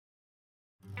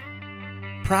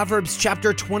Proverbs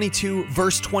chapter 22,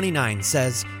 verse 29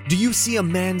 says, "Do you see a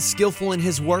man skillful in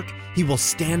his work? He will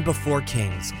stand before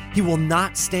kings. He will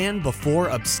not stand before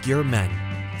obscure men."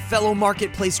 Fellow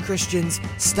marketplace Christians,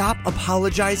 stop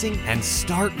apologizing and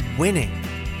start winning.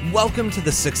 Welcome to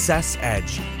the Success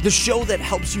Edge, the show that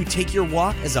helps you take your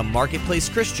walk as a marketplace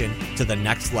Christian to the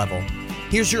next level.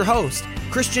 Here's your host,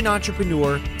 Christian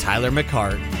entrepreneur Tyler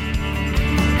McCart.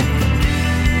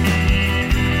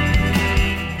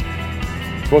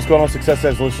 What's going on, Success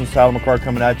Edge listeners? Tyler McCart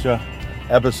coming at you.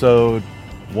 Episode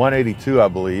 182, I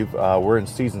believe. We're in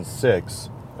season 6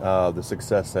 of the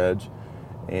Success Edge,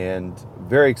 and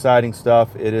very exciting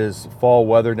stuff. It is fall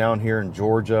weather down here in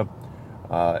Georgia,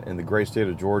 in the great state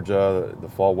of Georgia. The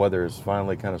fall weather has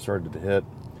finally kind of started to hit,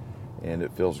 and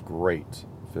it feels great.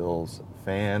 It feels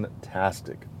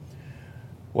fantastic.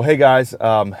 Well, hey guys,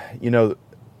 I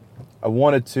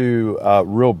wanted to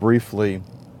real briefly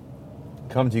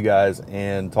come to you guys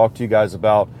and talk to you guys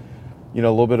about, a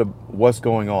little bit of what's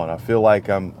going on. I feel like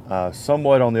I'm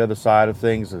somewhat on the other side of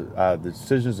things. The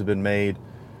decisions have been made,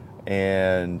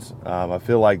 and I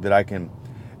feel like that I can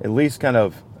at least kind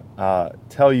of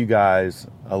tell you guys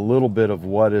a little bit of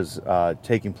what is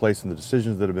taking place in the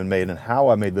decisions that have been made and how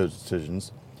I made those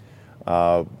decisions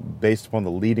based upon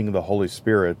the leading of the Holy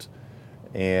Spirit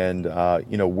and,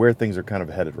 where things are kind of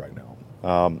headed right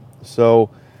now. So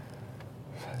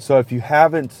if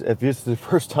it's the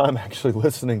first time actually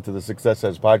listening to the Success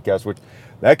Edge podcast, which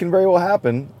that can very well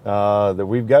happen, that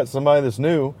we've got somebody that's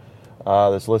new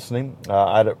that's listening,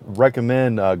 I'd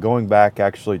recommend going back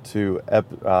actually to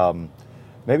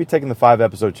maybe taking the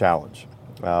 5-episode challenge,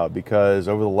 because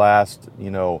over the last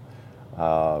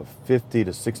 50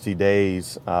 to 60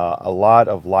 days, a lot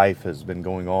of life has been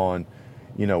going on,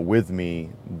 with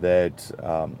me that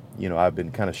I've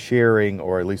been kind of sharing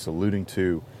or at least alluding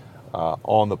to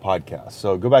on the podcast.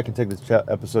 So go back and take this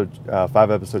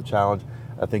 5-episode challenge.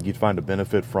 I think you'd find a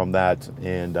benefit from that,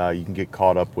 and you can get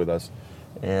caught up with us,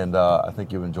 and I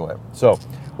think you'll enjoy it. So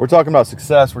we're talking about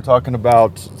success. We're talking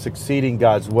about succeeding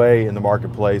God's way in the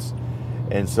marketplace.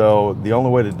 And so the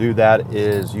only way to do that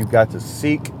is you've got to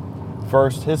seek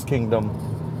first His kingdom,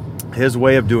 His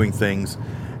way of doing things,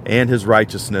 and His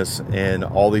righteousness, and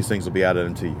all these things will be added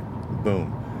unto you.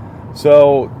 Boom.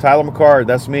 So, Tyler McCart,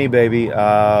 that's me, baby.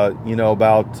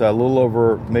 About a little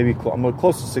over, maybe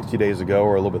close to 60 days ago,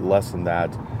 or a little bit less than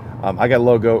that, I got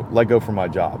let go from my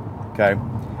job, okay?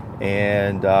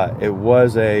 And it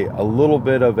was a little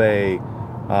bit of it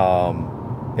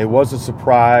was a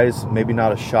surprise, maybe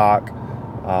not a shock.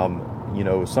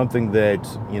 Something that,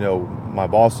 my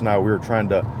boss and I, we were trying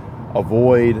to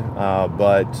avoid,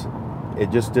 but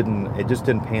it just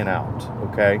didn't pan out,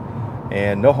 okay?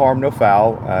 And no harm, no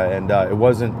foul, and it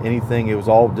wasn't anything. It was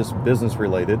all just business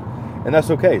related, and that's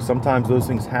okay. Sometimes those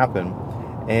things happen,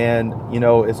 and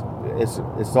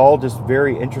it's all just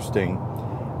very interesting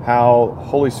how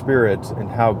Holy Spirit and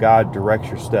how God directs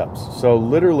your steps. So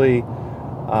literally,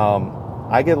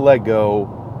 I get let go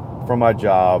from my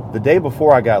job. The day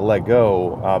before I got let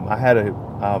go, I had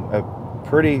a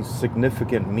pretty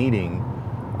significant meeting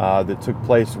that took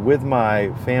place with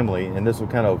my family, and this will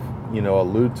kind of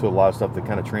allude to a lot of stuff that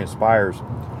kind of transpires,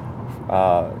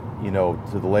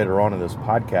 to the later on in this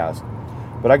podcast.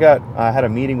 But I had a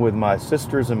meeting with my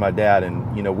sisters and my dad,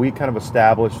 and we kind of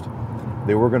established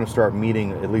that we're going to start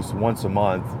meeting at least once a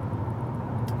month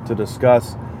to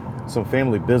discuss some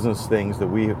family business things that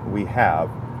we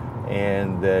have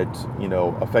and that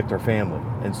affect our family.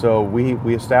 And so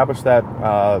we established that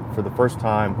for the first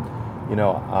time,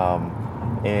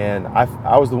 and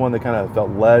I was the one that kind of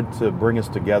felt led to bring us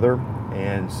together.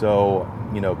 And so,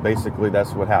 basically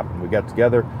that's what happened. We got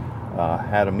together,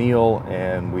 had a meal,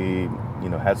 and we,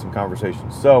 had some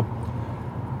conversations. So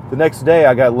the next day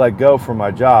I got let go from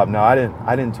my job. Now I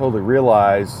didn't totally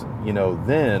realize,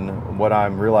 then what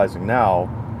I'm realizing now.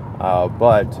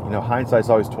 But hindsight's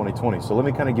always 20/20. So let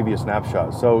me kind of give you a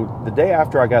snapshot. So the day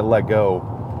after I got let go,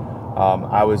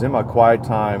 I was in my quiet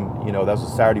time, that was a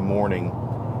Saturday morning.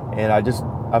 And I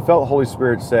felt the Holy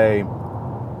Spirit say,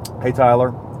 "Hey,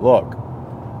 Tyler, look,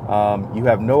 you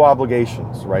have no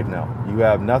obligations right now. You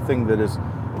have nothing that is,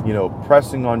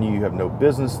 pressing on you. You have no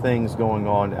business things going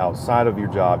on outside of your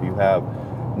job. You have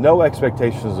no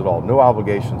expectations at all, no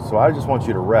obligations. So I just want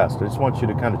you to rest. I just want you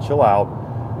to kind of chill out,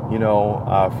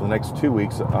 for the next 2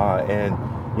 weeks. And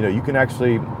you can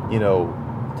actually,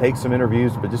 take some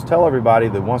interviews, but just tell everybody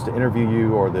that wants to interview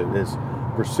you or that is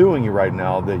pursuing you right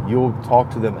now that you'll talk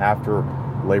to them after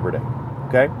Labor Day."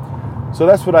 Okay, so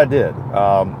that's what I did.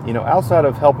 Outside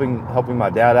of helping my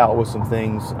dad out with some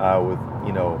things, with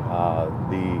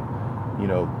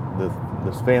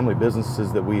this family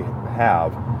businesses that we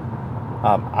have,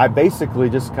 I basically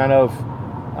just kind of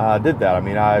did that. I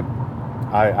mean,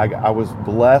 I was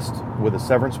blessed with a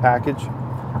severance package.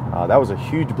 That was a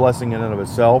huge blessing in and of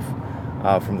itself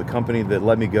from the company that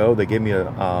let me go. They gave me a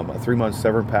 3-month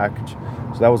severance package,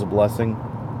 so that was a blessing,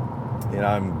 and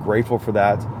I'm grateful for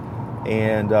that.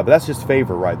 And but that's just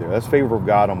favor right there. That's favor of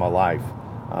God on my life.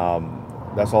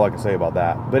 That's all I can say about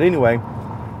that. But anyway,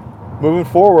 moving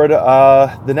forward,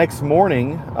 the next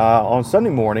morning, on Sunday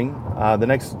morning, the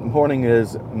next morning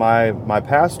is my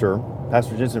pastor,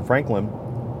 Pastor Jensen Franklin,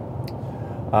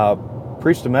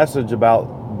 preached a message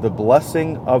about the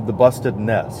blessing of the busted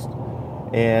nest.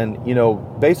 And,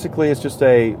 basically it's just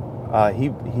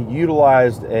he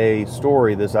utilized a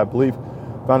story, this, I believe,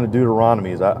 found in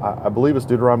Deuteronomy. I believe it's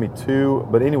Deuteronomy 2,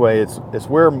 but anyway, it's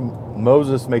where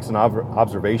Moses makes an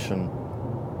observation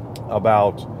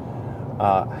about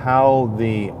how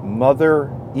the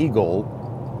mother eagle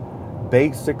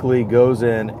basically goes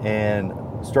in and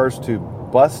starts to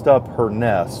bust up her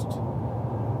nest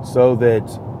so that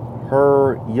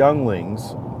her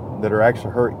younglings, that are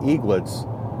actually her eaglets,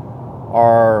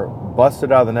 are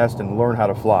busted out of the nest and learn how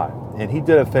to fly. And he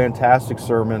did a fantastic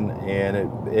sermon, and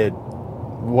it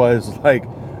was like,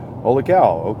 holy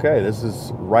cow, okay, this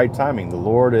is right timing. The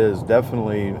Lord is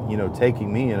definitely,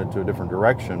 taking me into a different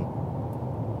direction,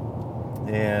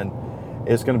 and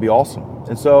it's going to be awesome.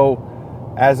 And so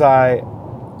as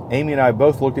Amy and I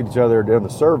both looked at each other during the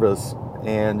service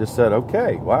and just said,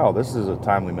 okay, wow, this is a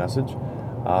timely message.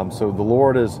 So the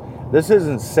Lord this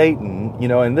isn't Satan,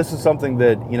 and this is something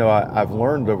that, I've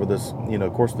learned over this,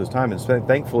 course of this time. And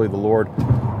thankfully the Lord,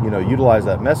 utilized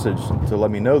that message to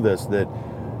let me know this, that,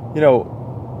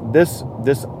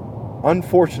 this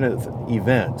unfortunate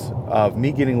event of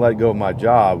me getting let go of my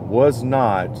job was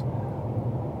not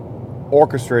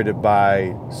orchestrated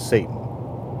by Satan.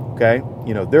 Okay?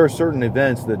 There are certain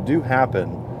events that do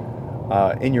happen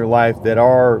in your life that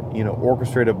are,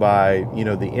 orchestrated by,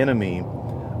 the enemy,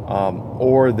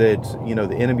 or that,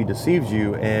 the enemy deceives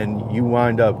you and you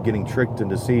wind up getting tricked and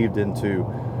deceived into,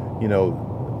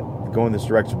 going this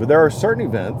direction. But there are certain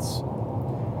events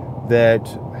that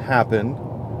happen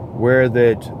where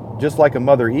that, just like a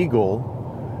mother eagle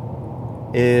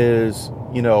is,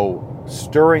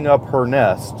 stirring up her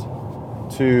nest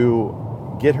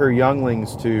to get her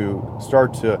younglings to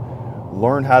start to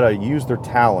learn how to use their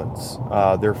talents,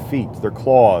 their feet, their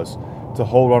claws, to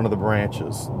hold onto the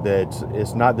branches. That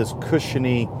it's not this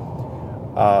cushiony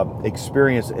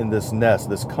experience in this nest,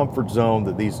 this comfort zone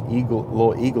that these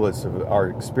little eaglets are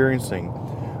experiencing,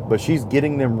 but she's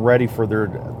getting them ready for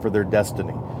their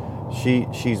destiny.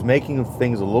 She's making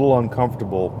things a little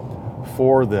uncomfortable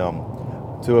for them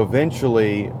to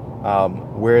eventually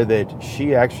where that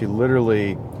she actually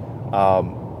literally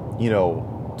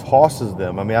tosses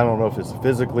them. I mean, I don't know if it's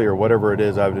physically or whatever it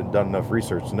is. I haven't done enough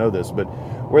research to know this, but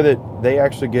where that they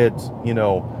actually get,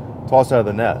 tossed out of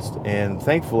the nest. And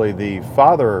thankfully the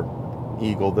father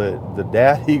eagle, the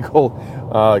dad eagle,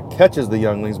 catches the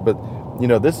younglings. But,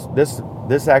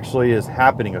 this actually is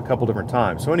happening a couple different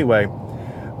times. So anyway,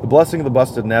 the blessing of the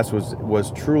busted nest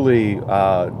was truly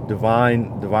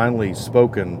divinely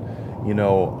spoken,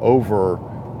 over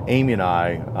Amy and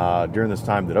I during this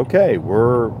time, that, okay,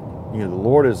 the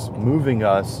Lord is moving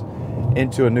us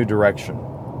into a new direction,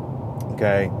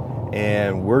 okay?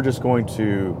 And we're just going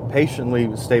to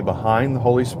patiently stay behind the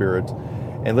Holy Spirit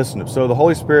and listen to him. So the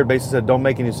Holy Spirit basically said, don't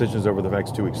make any decisions over the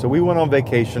next 2 weeks. So we went on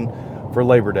vacation for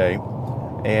Labor Day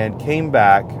and came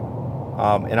back,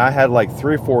 and I had like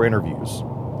 3 or 4 interviews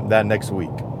that next week.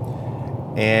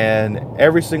 And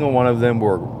every single one of them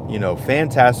were,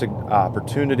 fantastic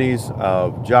opportunities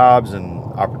of jobs and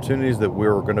opportunities that we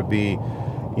were going to be,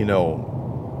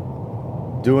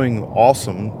 doing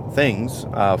awesome things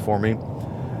for me.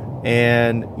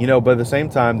 And, but at the same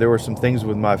time, there were some things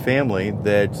with my family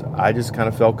that I just kind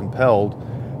of felt compelled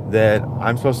that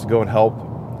I'm supposed to go and help,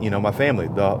 my family.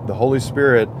 The Holy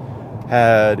Spirit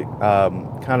had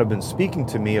kind of been speaking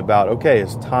to me about, okay,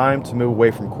 it's time to move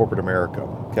away from corporate America.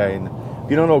 Okay, and if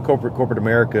you don't know what corporate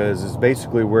America is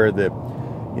basically where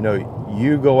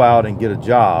you go out and get a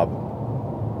job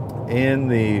in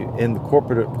the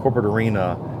corporate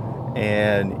arena,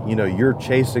 and you're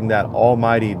chasing that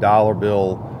almighty dollar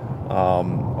bill,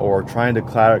 or trying to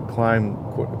climb,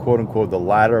 quote unquote, the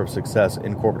ladder of success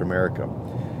in corporate America.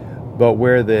 But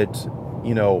where that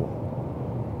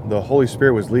the Holy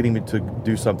Spirit was leading me to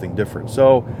do something different.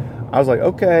 So I was like,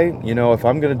 okay, if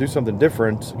I'm going to do something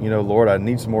different, Lord, I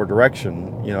need some more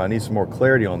direction. I need some more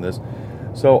clarity on this.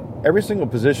 So every single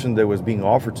position that was being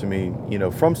offered to me,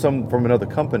 from another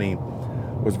company,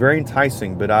 was very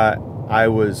enticing. But I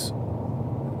was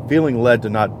feeling led to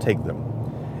not take them.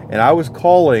 And I was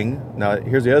calling, now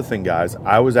here's the other thing, guys.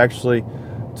 I was actually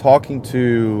talking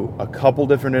to a couple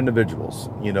different individuals.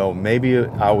 Maybe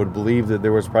I would believe that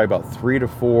there was probably about 3 to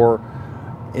 4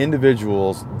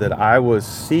 individuals that I was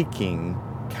seeking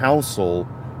counsel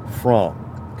from.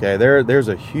 Okay, there's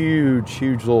a huge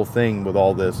little thing with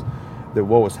all this, that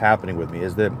what was happening with me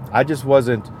is that I just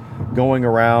wasn't going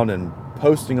around and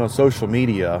posting on social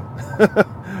media,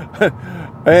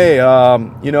 hey,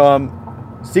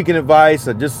 I'm seeking advice.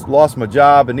 I just lost my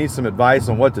job. I need some advice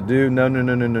on what to do. No.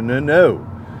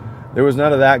 There was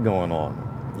none of that going on.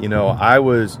 I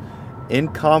was in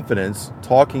confidence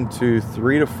talking to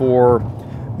 3 to 4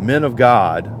 men of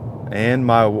God and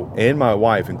my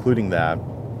wife, including that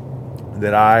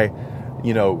I,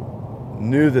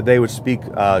 knew that they would speak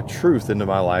truth into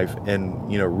my life and,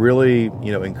 really,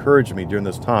 encourage me during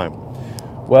this time.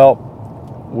 Well,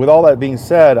 with all that being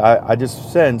said, I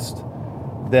just sensed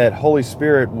that Holy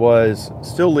Spirit was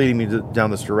still leading me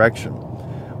down this direction.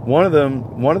 One of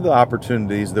the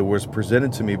opportunities that was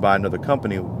presented to me by another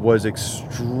company was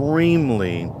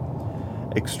extremely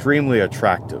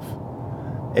attractive.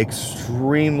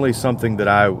 Extremely something that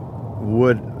I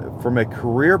would, from a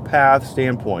career path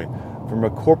standpoint, from a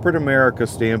corporate America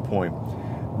standpoint,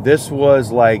 this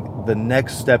was like the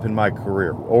next step in my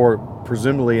career, or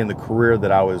presumably in the career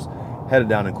that I was headed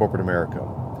down in corporate America.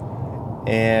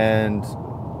 And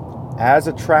as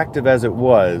attractive as it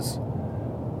was,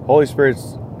 Holy Spirit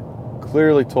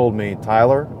clearly told me,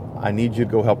 Tyler, I need you to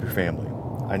go help your family.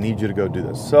 I need you to go do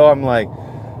this. So I'm like,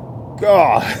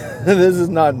 God,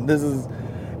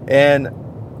 and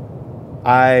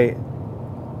I,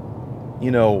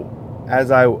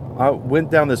 as I went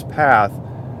down this path,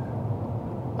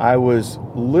 I was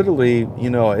literally,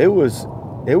 it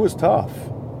was tough.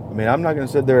 I mean, I'm not going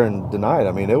to sit there and deny it.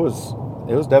 I mean, it was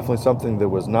definitely something that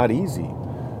was not easy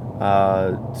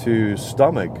to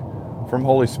stomach from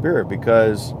Holy Spirit,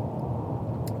 because,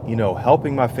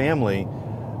 helping my family,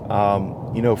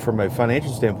 from a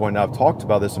financial standpoint, and I've talked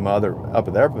about this in my other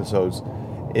episodes,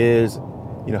 is,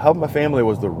 helping my family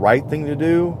was the right thing to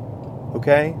do,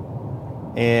 okay?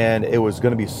 And it was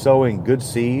going to be sowing good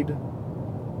seed,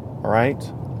 all right?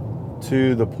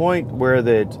 To the point where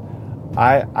that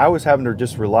I was having to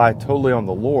just rely totally on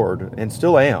the Lord, and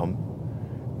still am,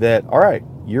 that, all right,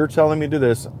 you're telling me to do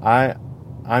this,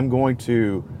 I'm going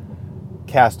to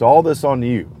cast all this on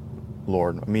you,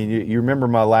 Lord. I mean, you remember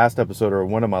my last episode, or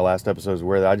one of my last episodes,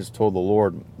 where I just told the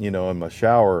Lord, in my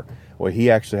shower, well,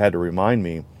 he actually had to remind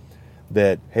me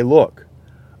that, hey, look,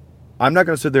 I'm not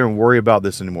going to sit there and worry about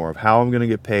this anymore, of how I'm going to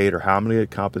get paid, or how I'm going to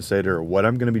get compensated, or what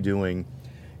I'm going to be doing.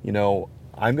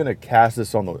 I'm going to cast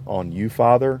this on you,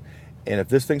 Father. And if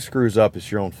this thing screws up,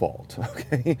 it's your own fault.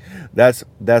 Okay, that's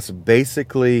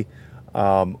basically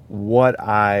what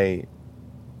I,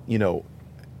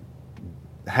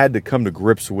 had to come to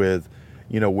grips with,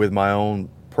 with my own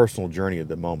personal journey at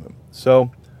the moment.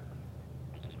 So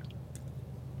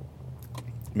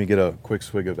let me get a quick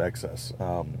swig of excess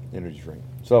energy drink.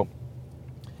 So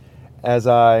as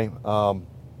I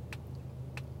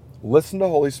listened to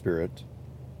Holy Spirit,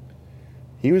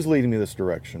 he was leading me this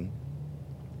direction.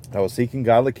 I was seeking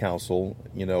godly counsel,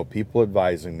 people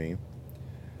advising me.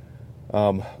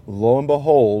 Lo and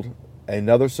behold,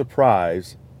 another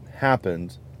surprise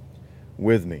happened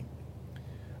with me.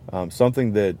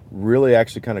 Something that really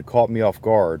actually kind of caught me off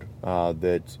guard,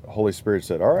 that Holy Spirit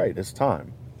said, all right, it's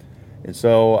time. And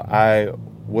so I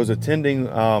was attending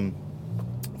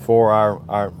for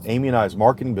our Amy and I's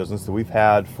marketing business that we've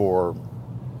had for,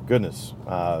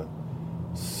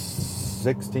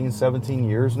 16, 17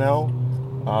 years now.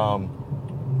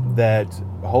 That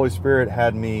Holy Spirit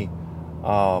had me,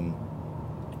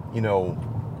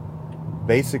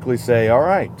 basically say, all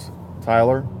right,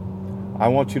 Tyler, I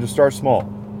want you to start small.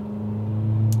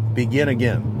 Begin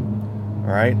again.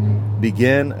 All right?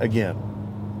 Begin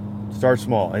again. Start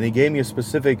small. And he gave me a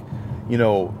specific,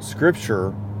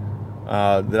 scripture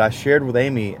that I shared with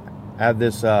Amy at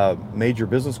this major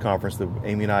business conference that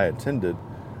Amy and I attended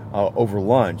over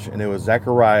lunch. And it was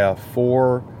Zechariah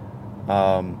 4,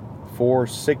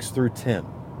 6 through 10.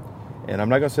 And I'm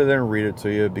not going to sit there and read it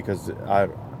to you, because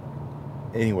I'm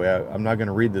not going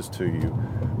to read this to you.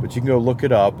 But you can go look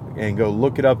it up, and go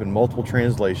look it up in multiple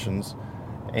translations.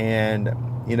 And,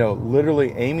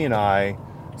 literally Amy and I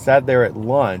sat there at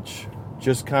lunch,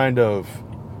 just kind of,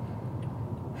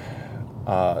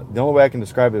 the only way I can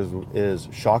describe it is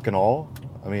shock and awe.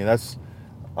 I mean, that's,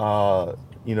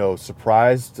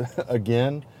 surprised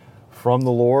again from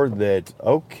the Lord that,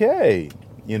 okay,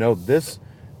 this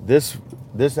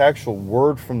actual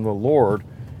word from the Lord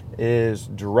is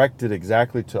directed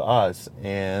exactly to us.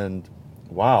 And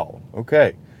wow,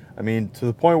 okay. I mean, to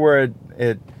the point where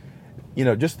it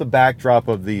just the backdrop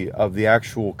of the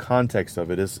actual context of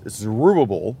it is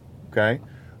Zerubbabel, okay?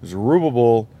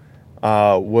 Zerubbabel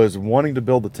was wanting to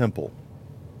build the temple.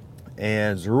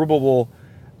 And Zerubbabel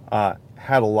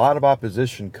had a lot of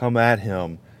opposition come at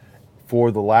him for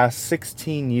the last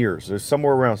 16 years. There's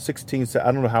somewhere around 16,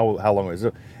 I don't know how long it was.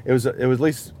 It was at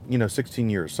least, 16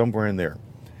 years, somewhere in there.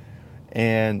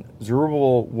 And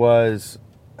Zerubbabel was,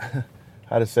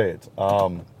 how to say it,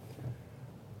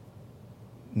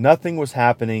 nothing was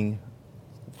happening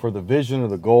for the vision or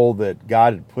the goal that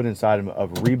God had put inside him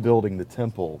of rebuilding the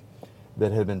temple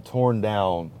that had been torn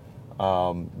down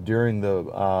during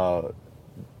the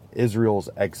Israel's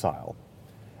exile.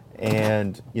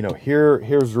 And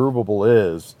here Zerubbabel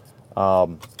is,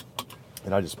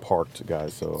 and I just parked,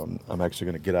 guys, so I'm actually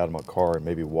going to get out of my car and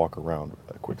maybe walk around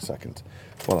a quick second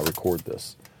while I record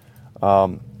this.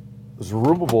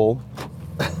 Zerubbabel,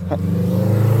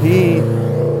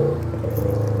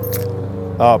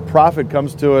 prophet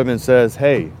comes to him and says,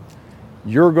 hey,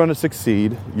 you're going to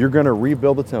succeed. You're going to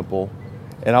rebuild the temple,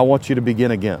 and I want you to begin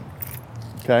again.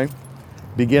 Okay?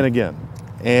 Begin again.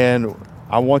 And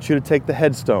I want you to take the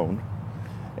headstone.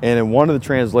 And in one of the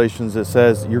translations, it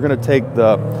says you're going to take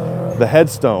the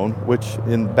headstone, which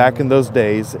back in those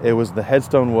days, it was the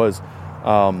headstone was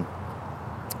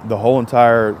the whole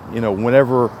entire,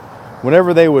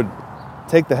 whenever they would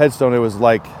take the headstone, it was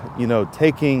like,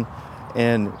 taking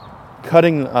and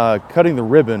cutting the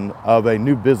ribbon of a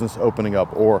new business opening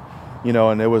up, or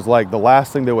and it was like the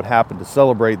last thing that would happen to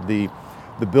celebrate the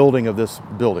building of this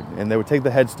building. And they would take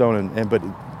the headstone but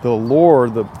the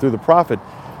Lord through the prophet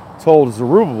told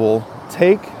Zerubbabel,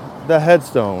 take the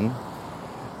headstone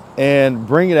and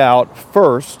bring it out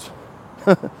first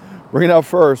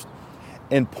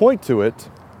and point to it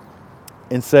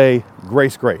and say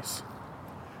grace, grace.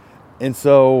 And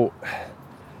so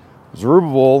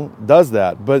Zerubbabel does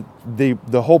that, but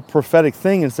the whole prophetic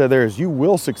thing and said there is, you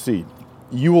will succeed.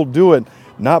 You will do it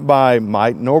not by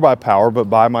might nor by power, but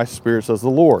by my Spirit, says the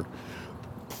Lord.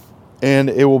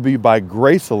 And it will be by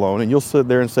grace alone. And you'll sit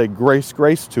there and say grace,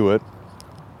 grace to it.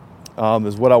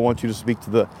 Is what I want you to speak to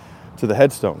the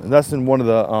headstone. And that's in one of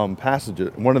the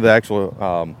passages, one of the actual,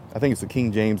 I think it's the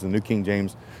King James, the New King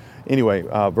James,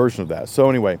 version of that. So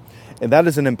anyway, and that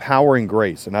is an empowering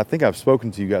grace. And I think I've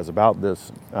spoken to you guys about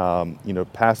this,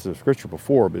 passage of Scripture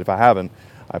before, but if I haven't,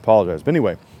 I apologize. But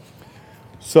anyway,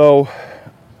 so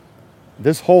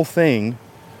this whole thing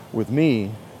with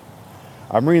me,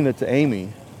 I'm reading it to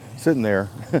Amy, sitting there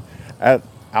at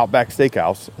Outback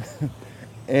Steakhouse,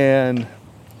 and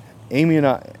Amy's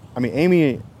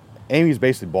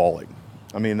basically bawling.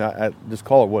 I just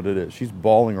call it what it is. She's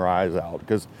bawling her eyes out,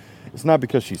 because it's not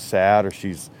because she's sad or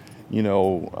she's,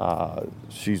 the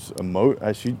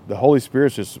Holy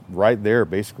Spirit's just right there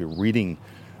basically reading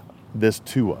this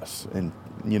to us and,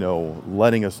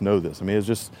 letting us know this.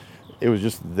 It was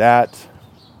just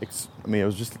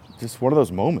one of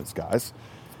those moments, guys.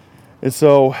 And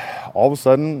so all of a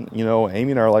sudden,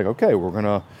 Amy and I are like, okay, we're going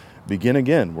to begin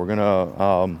again. We're going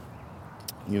to,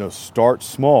 start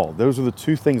small. Those are the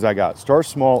two things I got. Start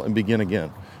small and begin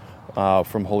again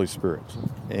from Holy Spirit.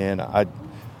 And I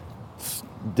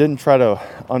didn't try to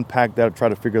unpack that or try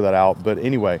to figure that out. But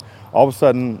anyway, all of a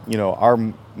sudden, our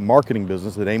marketing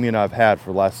business that Amy and I have had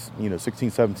for the last,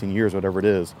 16, 17 years, whatever it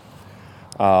is,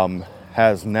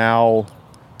 has now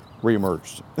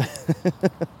reemerged.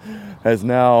 Has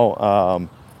now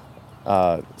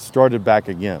started back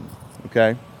again.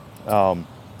 Okay?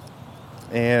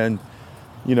 And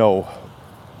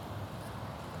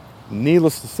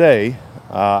needless to say,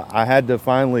 I had to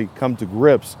finally come to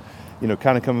grips,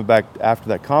 kind of coming back after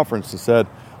that conference, and said,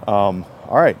 all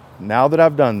right, now that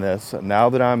I've done this, now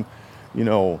that I'm,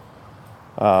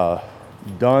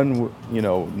 done,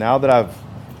 now that I've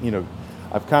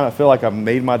kind of feel like I've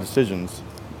made my decisions,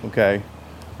 okay,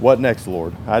 what next,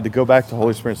 Lord? I had to go back to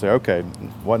Holy Spirit and say, okay,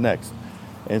 what next?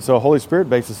 And so Holy Spirit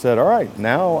basically said, all right,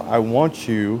 now I want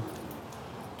you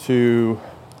to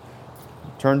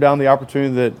turn down the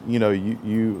opportunity that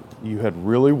you had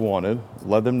really wanted.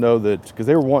 Let them know that, because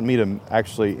they were wanting me to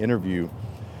actually interview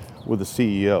with the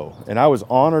CEO, and I was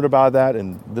honored about that.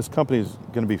 And this company is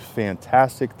going to be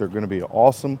fantastic. They're going to be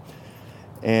awesome,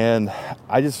 and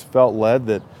I just felt led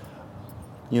that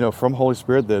from Holy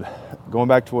Spirit that going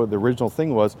back to what the original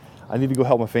thing was, I need to go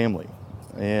help my family,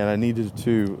 and I needed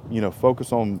to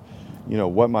focus on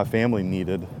what my family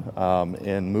needed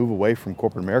and move away from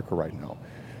corporate America right now.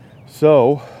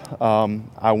 So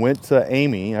I went to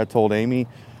Amy. I told Amy,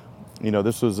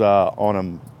 this was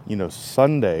on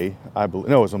Sunday, I believe,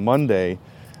 no, it was a Monday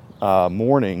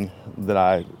morning that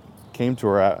I came to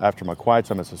her after my quiet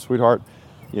time. I said, sweetheart,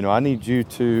 I need you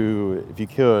to, if you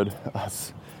could,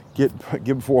 get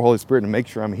before Holy Spirit and make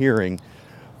sure I'm hearing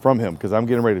from him, because I'm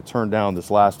getting ready to turn down this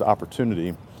last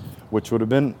opportunity, which would have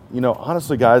been,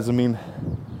 honestly, guys,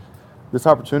 this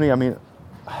opportunity,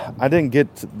 I didn't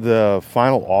get the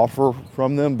final offer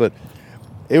from them, but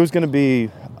it was going to be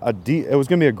a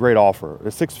great offer, a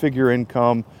 6-figure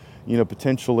income,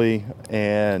 potentially,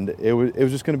 and it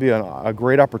was just going to be a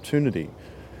great opportunity,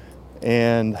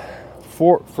 and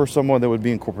for someone that would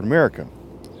be in corporate America.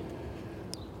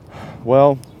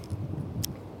 Well,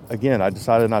 again, I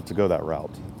decided not to go that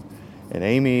route. And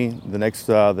Amy, the next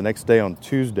day on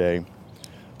Tuesday,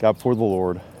 got before the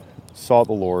Lord, sought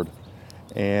the Lord,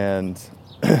 and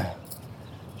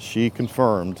she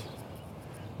confirmed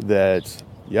that,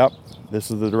 yep, this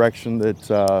is the direction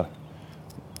that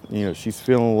she's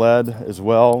feeling led as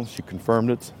well. She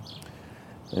confirmed it.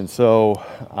 And so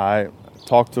I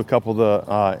talked to a couple of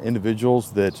the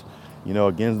individuals that,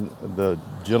 again, the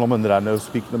gentleman that I know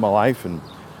speak into my life, and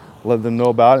let them know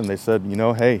about it. And they said,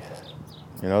 hey,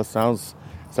 it sounds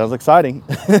exciting.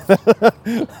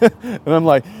 And I'm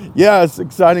like, yeah, it's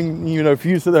exciting, for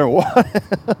you to sit there and watch.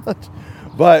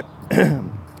 But,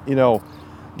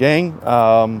 gang,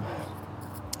 I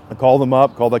called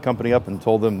that company up and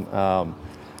told them,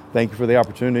 thank you for the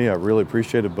opportunity. I really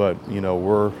appreciate it. But,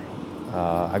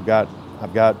 I've got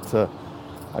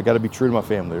to be true to my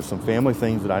family. There's some family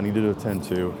things that I needed to attend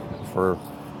to for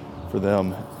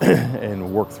them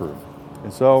and work through.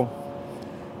 And so,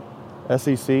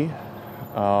 SEC,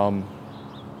 I'm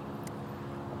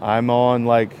on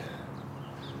like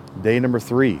day number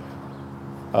 3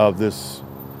 of this,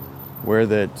 where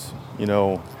that,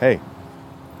 hey,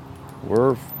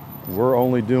 we're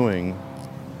only doing,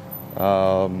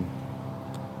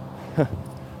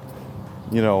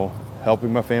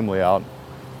 helping my family out,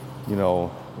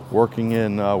 working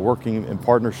in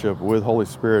partnership with Holy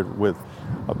Spirit with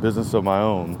a business of my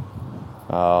own,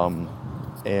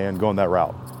 and going that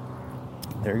route.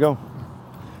 There you go.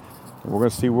 And we're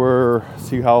going to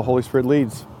see how Holy Spirit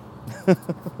leads.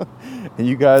 And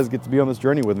you guys get to be on this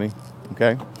journey with me.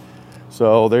 Okay.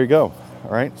 So there you go.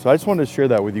 All right. So I just wanted to share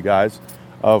that with you guys,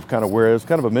 of kind of where it's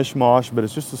kind of a mishmash, but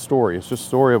it's just a story. It's just a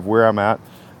story of where I'm at,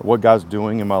 what God's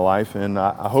doing in my life. And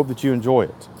I hope that you enjoy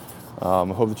it. I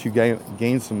hope that you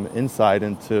gain some insight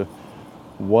into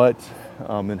what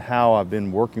and how I've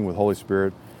been working with Holy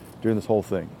Spirit during this whole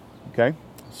thing. Okay.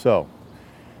 So,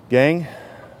 gang,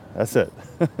 that's it.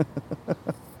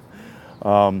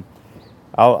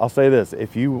 I'll say this: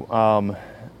 if you want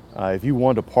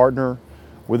to partner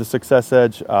with the Success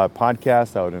Edge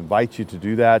podcast, I would invite you to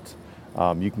do that.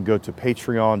 You can go to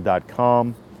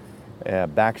patreon.com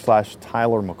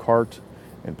 /Tyler McCart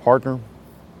and partner.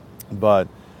 But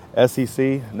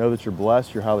SEC, know that you're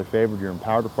blessed, you're highly favored, you're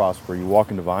empowered to prosper, you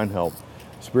walk in divine health.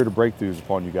 Spirit of breakthroughs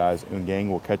upon you guys, and gang,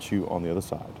 will catch you on the other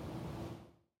side.